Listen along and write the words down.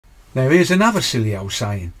Now here's another silly old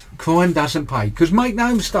saying. Crime doesn't pay. Because make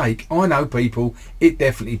no mistake, I know people it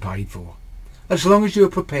definitely paid for. As long as you're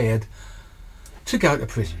prepared to go to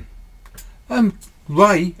prison.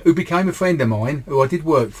 Ray, who became a friend of mine, who I did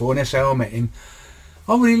work for, and that's how I met him,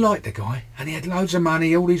 I really liked the guy, and he had loads of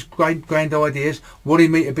money, all these great grand ideas,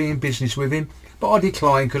 wanted me to be in business with him, but I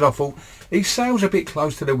declined because I thought he sails a bit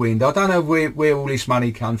close to the wind. I don't know where all this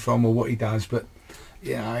money comes from or what he does, but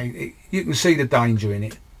you can see the danger in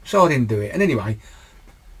it, so I didn't do it. And anyway,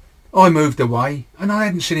 I moved away, and I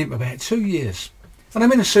hadn't seen him for about 2 years, and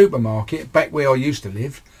I'm in a supermarket back where I used to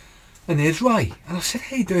live, and there's Ray, and I said,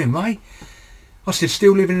 "How you doing, Ray?" I said,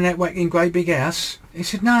 "Still living in that whacking great big house?" He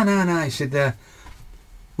said, No. He said,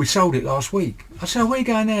 "We sold it last week." I said, "Where are you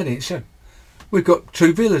going now then?" He said, "We've got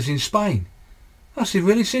 2 villas in Spain." I said,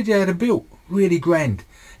 "Really?" He said, "Yeah, they're built really grand."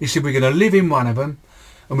 He said, "We're going to live in one of them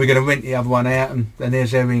and we're going to rent the other one out, and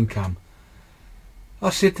there's their income." I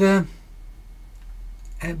said, "But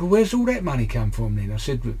where's all that money come from then?" I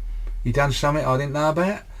said, "You done something I didn't know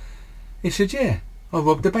about?" He said, "Yeah, I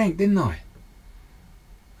robbed the bank, didn't I?"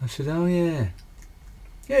 I said, "Oh yeah."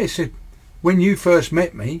 Yeah, he said, "When you first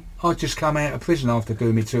met me, I'd just come out of prison after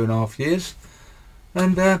doing me 2.5 years,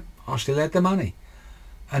 and I still had the money,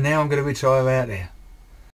 and now I'm going to retire out there."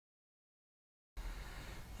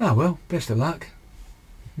 Oh well, best of luck.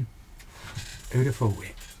 Who'd have thought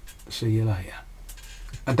it? See you later.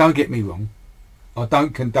 And don't get me wrong, I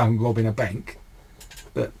don't condone robbing a bank,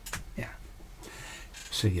 but yeah,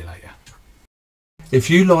 see you later. If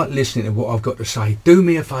you like listening to what I've got to say, do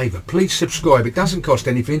me a favour, please subscribe. It doesn't cost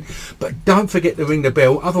anything, but don't forget to ring the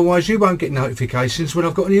bell, otherwise you won't get notifications when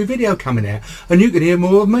I've got a new video coming out, and you can hear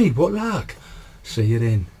more of me. What luck. See you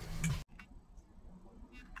then.